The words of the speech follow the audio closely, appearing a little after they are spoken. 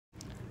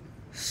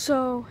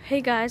So, hey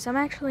guys, I'm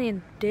actually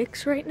in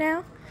Dick's right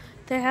now.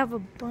 They have a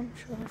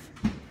bunch of...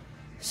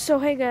 So,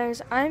 hey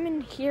guys, I'm in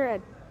here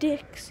at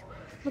Dick's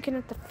looking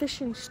at the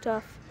fishing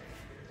stuff.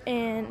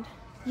 And,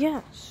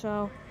 yeah,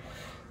 so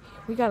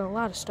we got a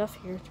lot of stuff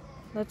here.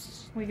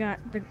 We got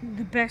the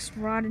best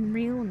rod and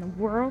reel in the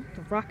world,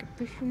 the Rocket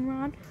Fishing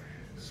Rod.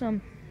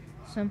 Some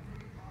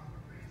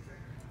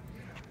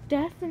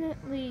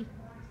definitely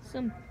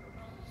some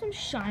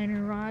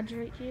shiner rods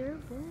right here,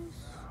 boys.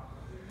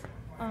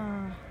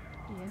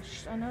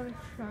 Yes, another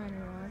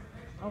shiner rod.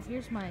 Oh,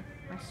 here's my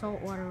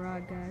saltwater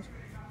rod, guys.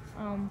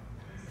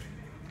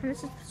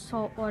 This is the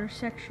saltwater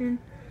section,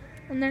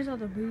 and there's all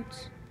the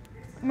boots.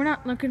 We're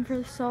not looking for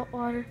the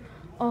saltwater.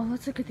 Oh,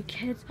 let's look at the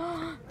kids.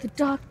 Oh, the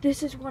duck.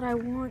 This is what I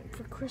want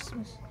for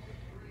Christmas.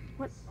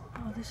 What?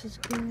 Oh, this is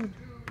good.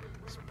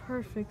 It's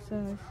perfect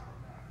size.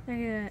 Look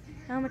at that.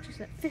 How much is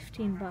that?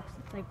 15 bucks.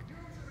 It's like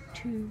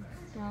 $2.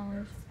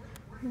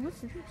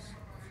 What's this?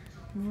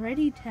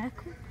 Ready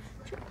tackle?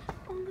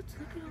 Oh, let's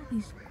look at all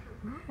these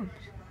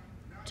grubs.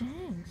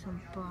 Dang,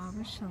 some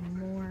bobbers, some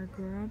more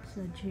grubs,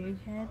 a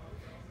jig head.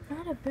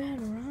 Not a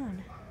bad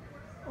rod.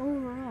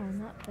 Overall,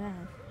 not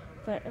bad.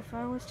 But if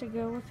I was to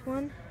go with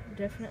one, I'd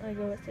definitely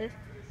go with this.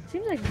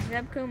 Seems like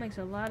Zebco makes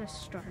a lot of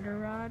starter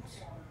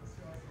rods.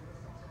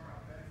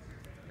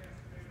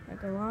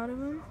 Like a lot of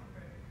them.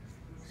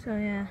 So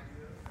yeah.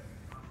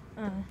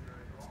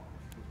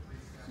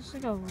 Is this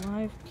like a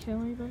live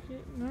Kelly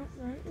bucket? No,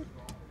 right?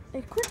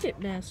 A cricket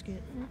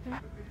basket.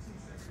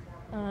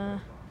 Okay.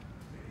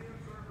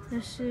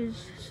 This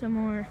is some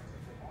more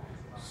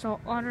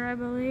saltwater, I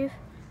believe.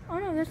 Oh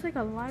no, that's like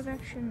a live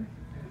action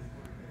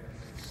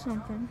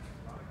something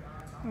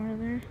over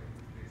there.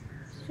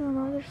 Some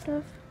other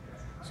stuff.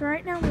 So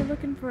right now we're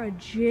looking for a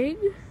jig.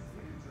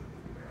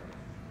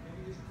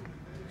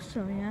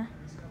 So yeah.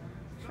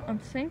 So I'm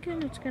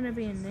thinking it's gonna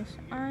be in this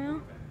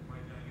aisle,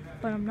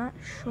 but I'm not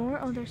sure.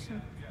 Oh, there's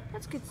some.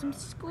 Let's get some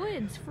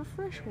squids for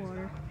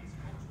freshwater.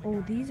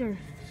 Oh, these are.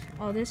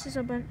 Oh, this is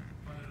a bunch.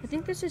 I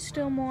think this is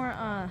still more.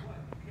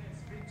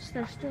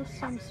 There's still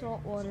some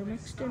salt water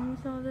mixed in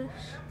with all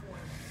this.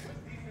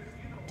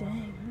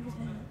 Dang, look at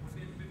that.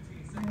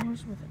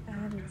 Moors with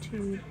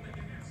attitude.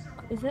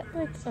 Is that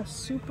like a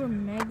super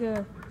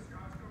mega,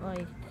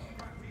 like,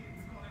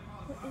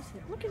 what is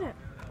it? Look at that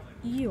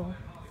eel.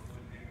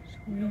 It's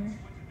weird.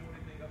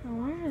 Oh,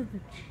 where are the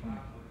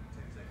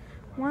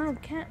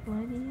wildcat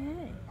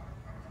bloody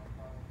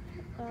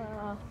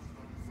A?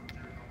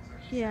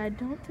 Yeah, I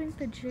don't think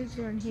the jigs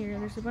are in here.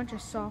 There's a bunch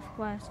of soft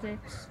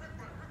plastics.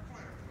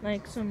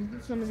 Like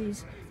some of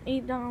these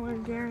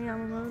 $8 Gary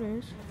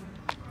Yamamoto's.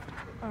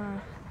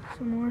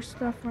 Some more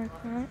stuff like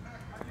that.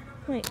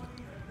 Wait,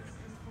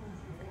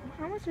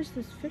 how much is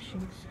this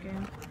fishing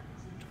scale?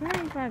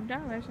 $25. I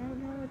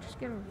don't know. Just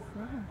get a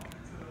rod.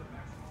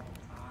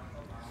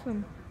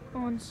 Some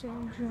on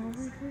sale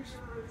jawbreakers.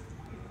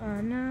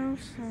 No,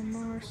 some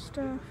more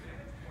stuff.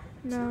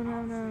 No,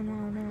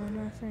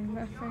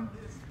 nothing.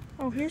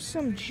 Oh, here's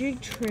some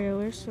jig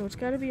trailers, so it's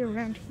gotta be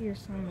around here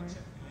somewhere.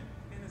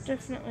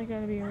 Definitely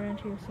gotta be around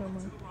here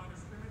somewhere.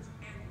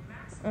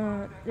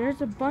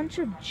 There's a bunch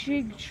of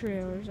jig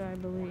trailers, I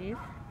believe.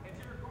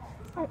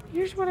 Oh,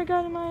 here's what I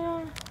got in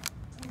my,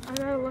 I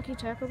got a Lucky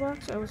Tackle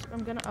box.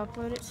 I'm gonna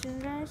upload it soon,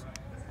 guys.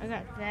 I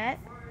got that.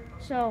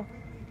 So,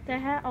 they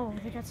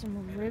got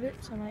some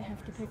rivets. I might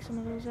have to pick some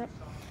of those up.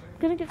 I'm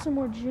gonna get some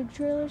more jig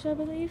trailers, I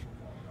believe.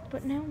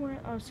 But now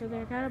so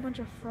they got a bunch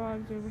of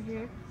frogs over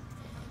here.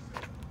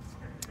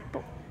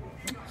 Oh,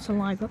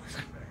 saliva.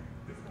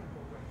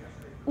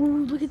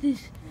 Ooh, look at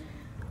this.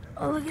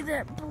 Oh, look at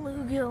that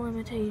bluegill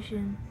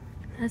imitation.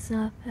 That's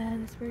not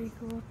bad. That's pretty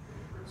cool.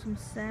 Some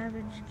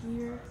Savage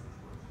gear.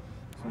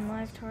 Some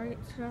live target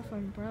stuff.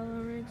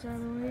 Umbrella rigs, I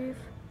believe.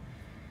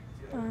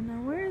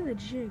 Now, where are the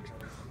jigs?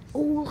 Oh,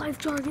 live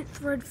target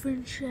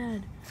threadfin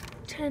shad.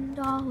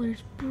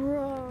 $10,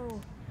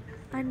 bro.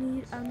 I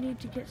need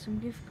to get some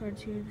gift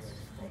cards here. This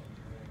is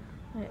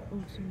like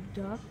some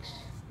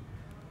ducks.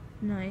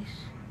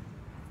 Nice.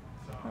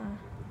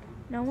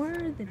 Now,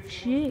 where are the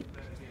jigs?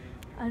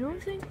 I don't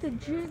think the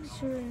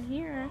jigs are in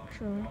here,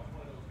 actually.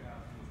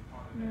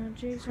 No,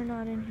 jigs are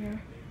not in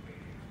here.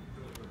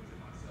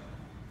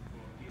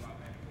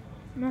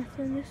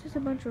 Nothing. This is a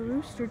bunch of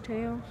rooster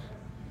tails.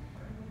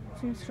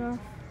 Some stuff.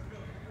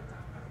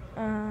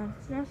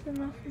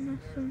 Nothing.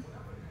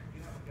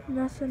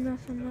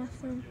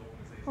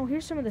 Oh,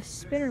 here's some of the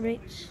spinner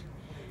baits.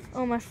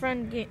 Oh, my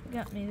friend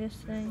got me this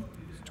thing.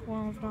 It's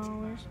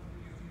 $12.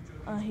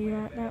 He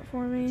got that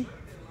for me.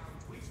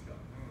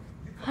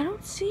 I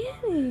don't see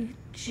any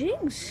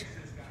jigs.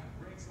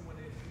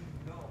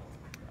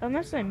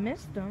 Unless I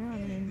missed them. I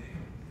mean,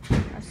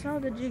 I saw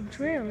the jig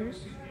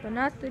trailers, but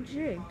not the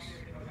jigs.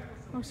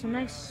 Oh, some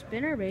nice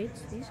spinner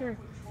baits.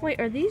 Wait,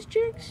 are these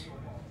jigs?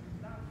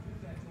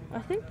 I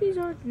think these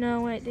are,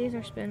 no, wait, these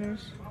are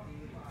spinners,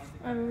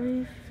 I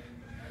believe.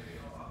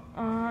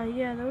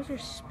 Yeah, those are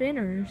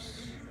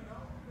spinners.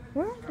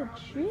 Where are the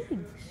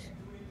jigs?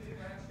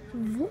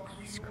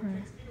 Voice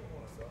crack.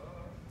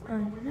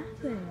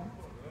 Nothing.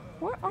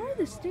 What are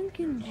the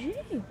stinking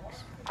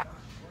jigs?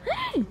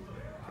 Hey!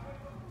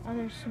 Oh,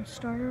 there's some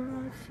starter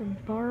rods, some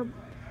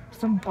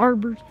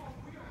barbers,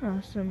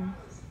 some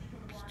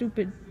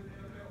stupid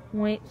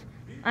weights.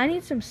 I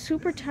need some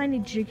super tiny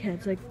jig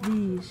heads like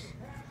these.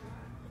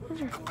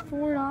 Those are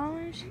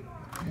 $4.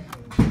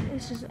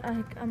 This is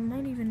like, I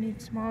might even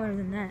need smaller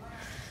than that.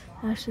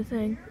 That's the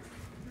thing.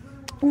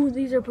 Ooh,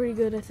 these are pretty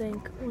good, I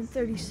think.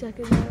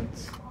 1/32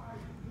 ounce.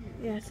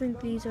 Yeah, I think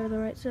these are the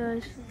right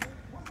size.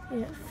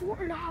 Yeah,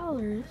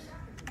 $4.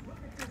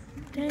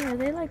 Dang, are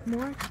they like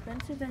more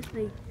expensive as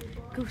they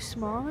go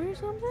smaller or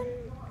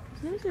something?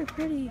 These are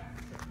pretty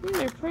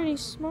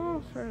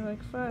small for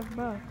like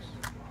 $5.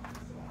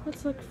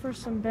 Let's look for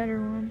some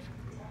better ones.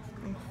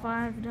 And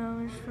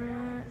 $5 for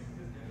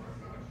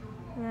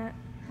that.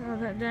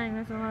 Dang,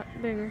 that's a lot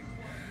bigger.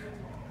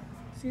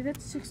 See,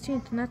 that's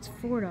 16th and that's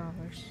 $4.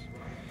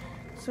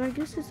 So I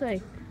guess it's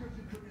like,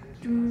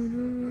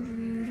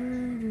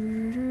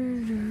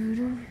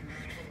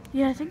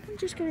 yeah, I think I'm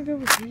just gonna go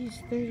with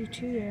these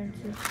 32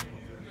 ounces,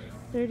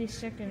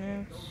 32nd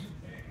ounce.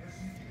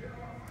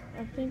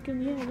 I'm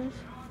thinking, yeah,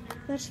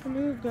 that's the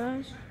move,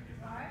 guys.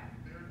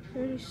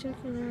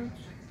 32nd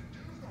ounce.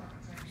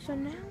 So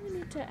now we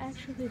need to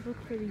actually look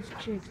for these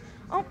jigs.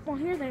 Oh, well,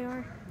 here they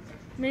are.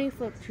 Mini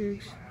flip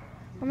jigs.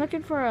 I'm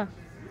looking for a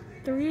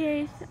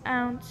 3/8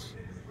 ounce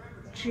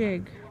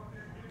jig.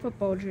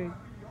 Football jig.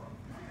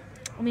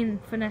 I mean,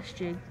 finesse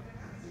jig.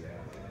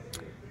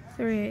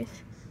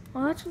 3/8.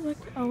 Well, that's like,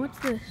 oh, what's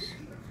this?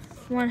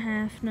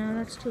 1/2. No,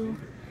 that's 2.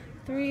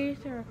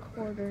 3/8 or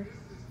 1/4.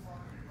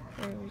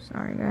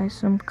 Sorry, guys.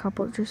 Some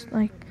couple just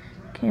like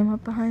came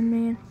up behind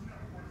me and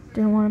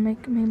didn't want to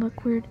make me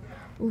look weird.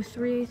 Ooh,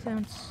 3/8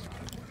 ounce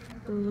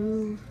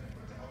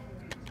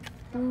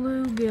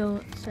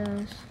bluegill, it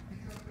says.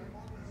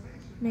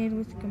 Made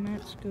with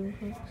Gamatsu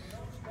hooks.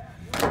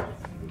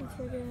 Don't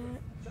forget.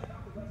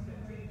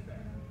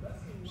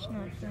 It's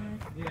not bad.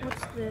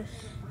 What's this?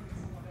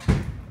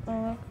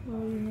 Oh,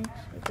 mix.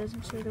 It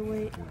doesn't say the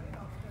weight.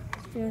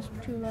 It's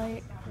too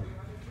light.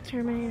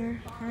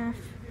 Terminator, half.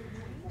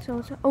 So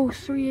it's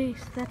 3/8.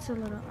 That's a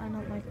little. I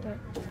don't like that.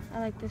 I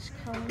like this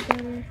color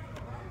better.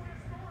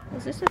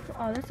 Is this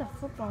oh, that's a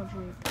football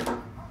jig.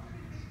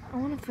 I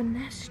want a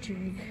finesse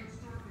jig.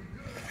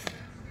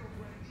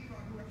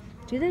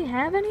 Do they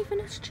have any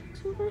finesse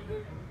jigs over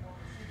here?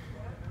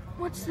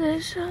 What's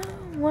this?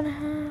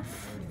 1/2,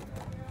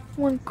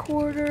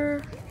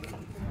 1/4.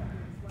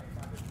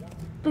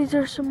 These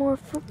are some more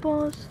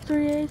footballs,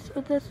 3/8,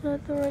 but that's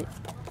not the right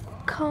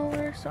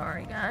color.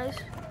 Sorry, guys.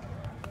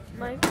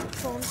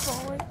 Microphone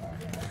falling.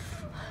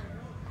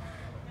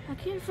 I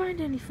can't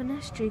find any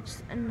finesse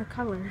jigs in the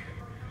color.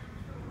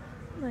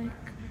 Like,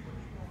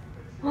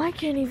 well, I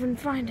can't even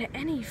find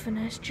any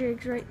finesse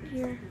jigs right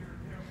here.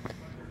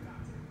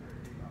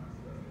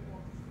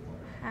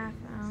 1/2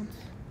 ounce.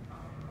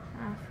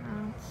 1/2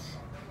 ounce.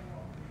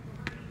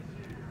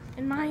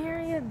 In my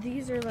area,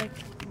 these are like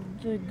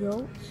the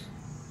goats.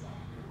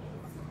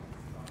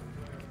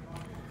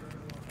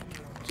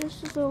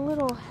 This is a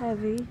little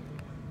heavy,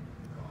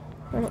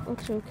 but it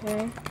looks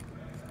okay.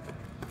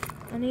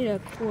 I need a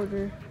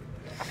 1/4.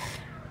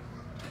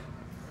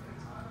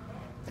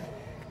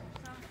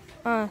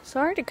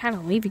 Sorry to kind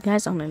of leave you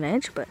guys on an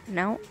edge, but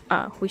now,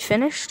 we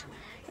finished,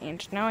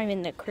 and now I'm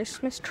in the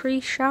Christmas tree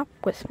shop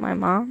with my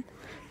mom.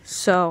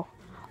 So,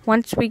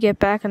 once we get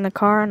back in the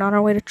car and on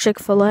our way to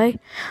Chick-fil-A,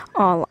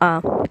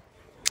 I'll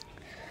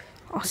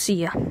see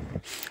ya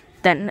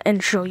then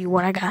and show you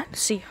what I got.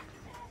 See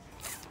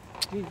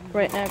ya.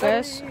 Right now,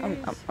 guys,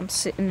 I'm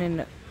sitting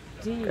in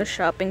a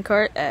shopping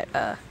cart at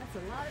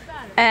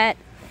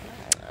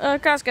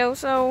Costco,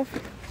 so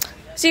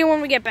see you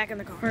when we get back in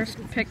the car. First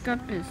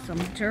pickup is some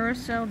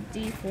Duracell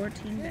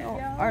D14.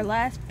 Our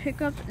last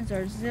pickup is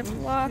our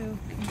Ziploc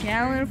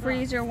gallon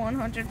freezer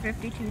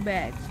 152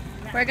 bags.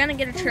 We're gonna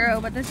get a churro,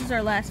 but this is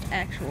our last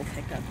actual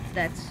pickup.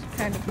 That's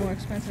kind of more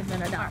expensive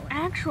than $1.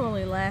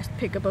 Actually, last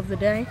pickup of the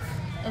day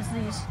is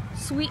these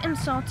sweet and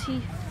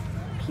salty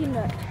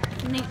peanut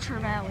Nature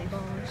Valley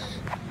bars.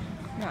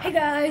 Hey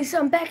guys,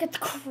 I'm back at the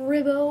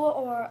cribbo,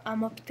 or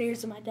I'm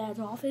upstairs in my dad's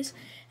office,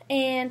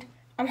 and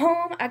I'm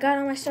home. I got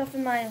all my stuff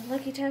in my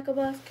Lucky Tackle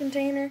Box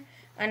container.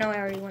 I know I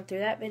already went through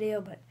that video,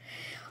 but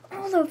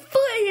all the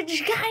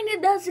footage kind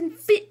of doesn't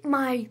fit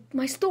my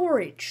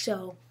storage,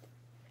 so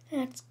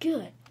that's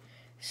good.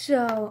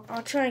 So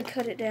I'll try and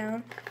cut it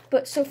down.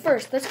 But so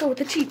first, let's go with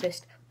the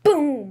cheapest.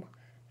 Boom!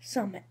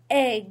 Some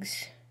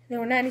eggs. They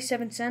were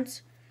 97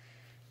 cents.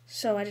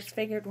 So I just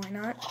figured, why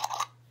not?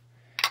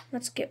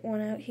 Let's get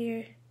one out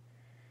here.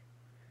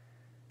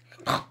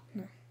 No.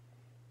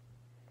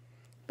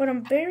 But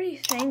I'm very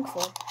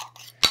thankful.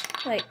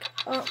 Like,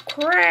 oh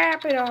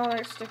crap, it all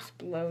just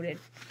exploded.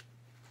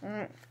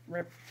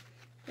 Rip.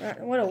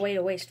 What a way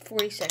to waste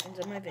 40 seconds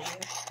of my video.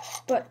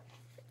 But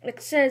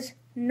it says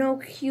no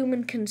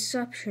human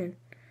consumption.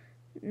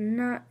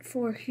 Not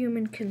for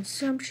human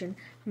consumption.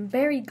 I'm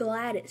very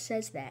glad it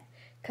says that.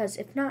 Because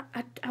if not,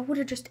 I would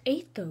have just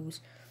ate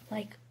those.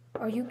 Like,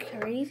 Are you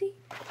crazy?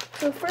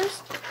 So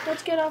first,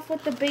 let's get off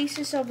what the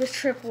basis of the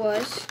trip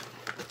was.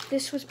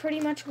 This was pretty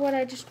much what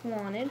I just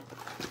wanted.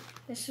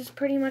 This is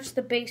pretty much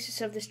the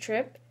basis of this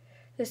trip.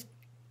 This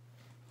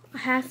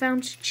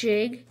half-ounce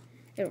jig.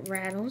 It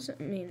rattles.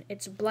 I mean,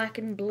 it's black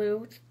and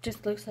blue. It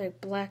just looks like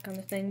black on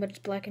the thing, but it's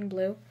black and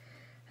blue.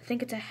 I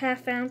think it's a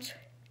half-ounce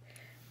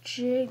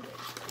jig.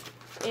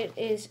 It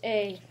is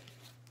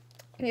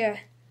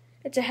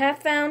it's a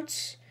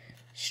half-ounce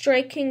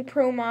Strike King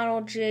Pro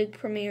Model jig,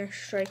 Premier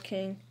Strike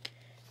King.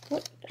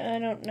 I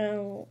don't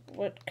know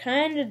what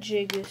kind of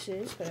jig this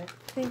is, but I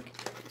think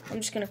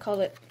I'm just going to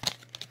call it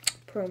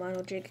Pro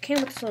Model jig. It came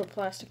with this little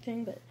plastic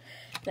thing, but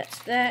that's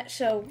that.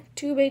 So,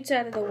 2 baits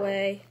out of the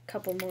way, a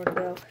couple more to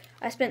go.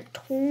 I spent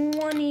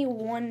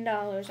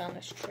 $21 on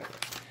this trip.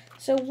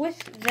 So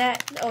with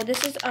that,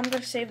 I'm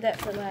going to save that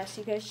for last.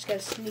 You guys just got a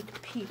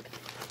sneak peek.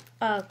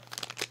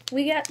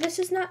 This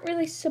is not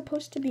really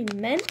supposed to be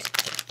meant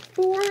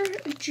for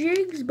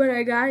jigs, but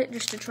I got it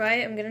just to try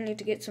it. I'm going to need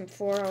to get some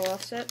 4-0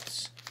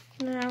 offsets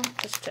now,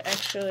 just to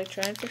actually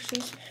try and fish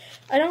these.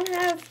 I don't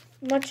have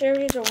much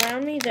areas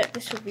around me that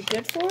this would be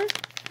good for,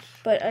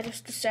 but I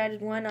just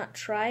decided why not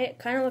try it.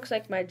 Kind of looks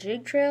like my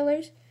jig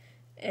trailers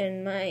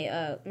and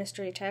my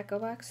mystery tackle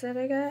box that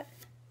I got.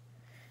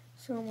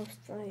 It's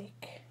almost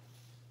like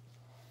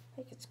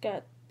it's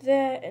got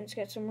that, and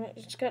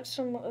it's got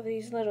some of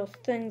these little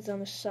things on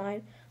the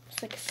side.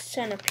 It's like a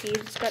centipede.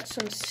 It's got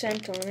some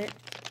scent on it,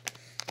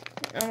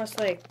 almost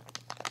like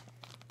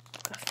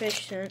a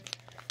fish scent.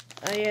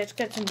 Yeah, it's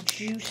got some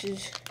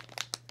juices.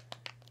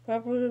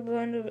 Properly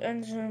blended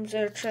enzymes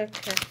that are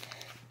checked.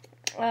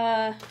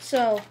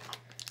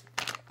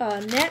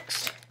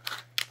 Next,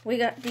 we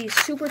got these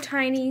super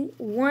tiny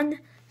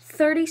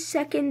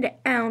 1/32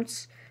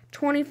 ounce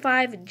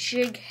 25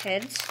 jig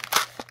heads.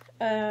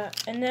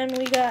 And then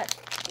we got,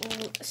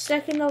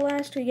 second to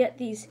last, we get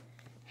these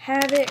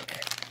Havoc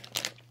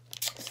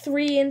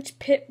 3-inch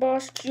Pit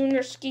Boss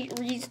Junior Skeet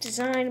Reeds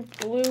design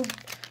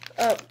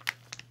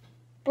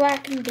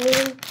black and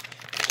blue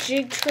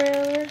jig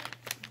trailer.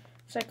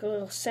 It's like a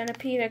little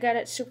centipede. I got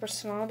it super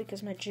small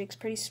because my jig's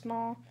pretty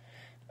small.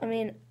 I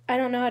mean, I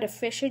don't know how to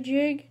fish a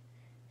jig,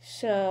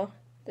 so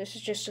this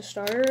is just a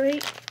starter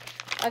rate.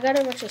 I got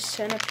a bunch of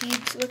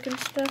centipedes looking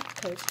stuff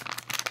because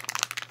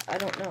I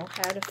don't know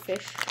how to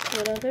fish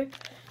with other.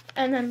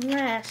 And then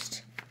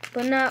last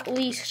but not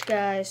least,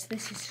 guys,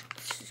 this is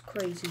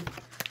crazy.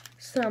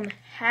 Some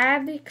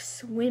Havoc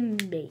swim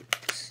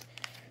baits.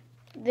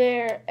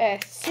 They're a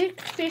sick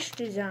fish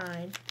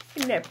design,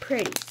 and they're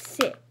pretty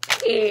sick.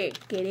 Get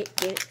it?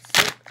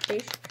 Sick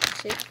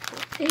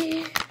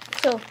fish.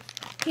 So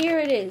here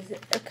it is.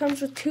 It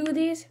comes with 2 of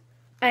these.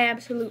 I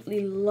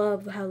absolutely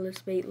love how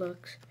this bait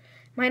looks.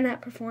 Might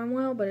not perform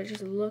well, but it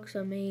just looks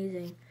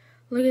amazing.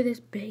 Look at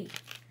this bait.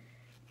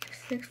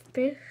 6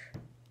 fish.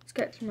 It's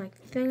got some like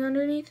thing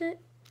underneath it.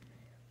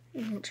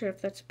 I'm not sure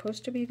if that's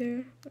supposed to be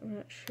there. I'm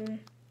not sure.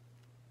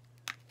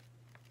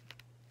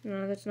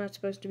 No, that's not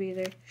supposed to be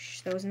there.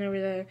 Shh, that was never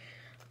there.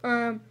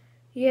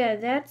 Yeah,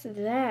 that's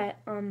that.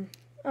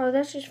 Oh,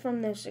 that's just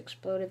from those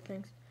exploded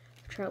things.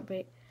 Trout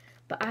bait.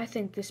 But I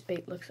think this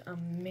bait looks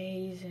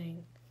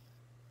amazing.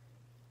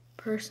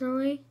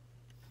 Personally,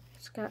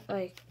 it's got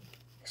like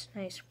this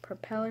nice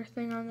propeller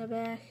thing on the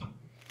back.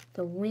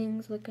 The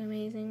wings look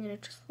amazing, and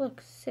it just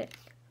looks sick.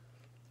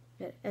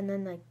 And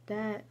then like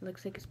that,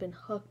 looks like it's been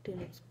hooked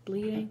and it's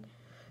bleeding.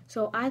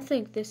 So I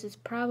think this is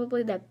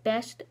probably the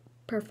best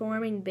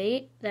performing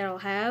bait that I'll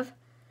have,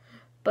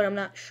 but I'm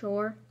not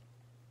sure.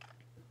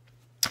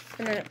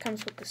 And then it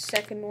comes with the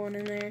second one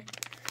in there.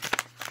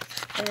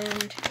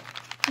 And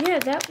yeah,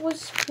 that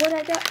was what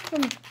I got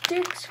from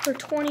Dick's for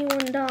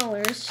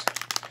 $21.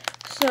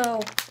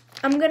 So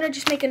I'm gonna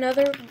just make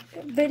another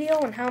video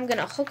on how I'm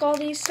gonna hook all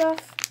these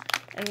stuff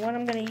and what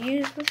I'm gonna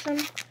use with them.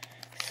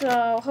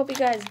 So hope you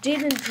guys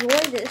did enjoy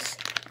this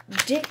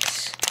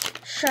Dick's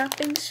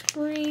shopping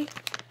spree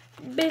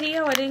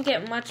video. I didn't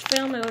get much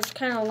film. It was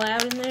kind of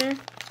loud in there.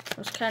 It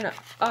was kind of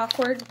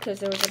awkward because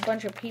there was a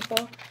bunch of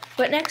people.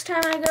 But next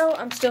time I go,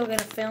 I'm still going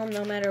to film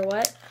no matter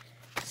what.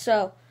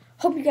 So,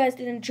 hope you guys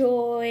did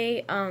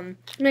enjoy.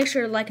 Make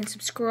sure to like and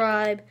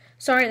subscribe.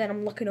 Sorry that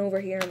I'm looking over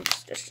here.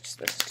 It's just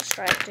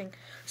distracting.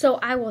 So,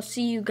 I will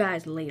see you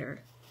guys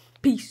later.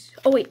 Peace.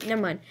 Oh, wait,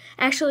 never mind.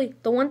 Actually,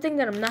 the one thing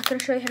that I'm not going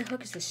to show you how to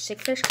hook is the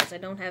sick fish because I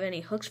don't have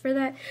any hooks for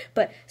that.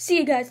 But, see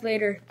you guys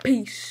later.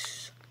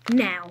 Peace.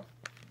 Now.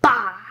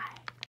 Bye.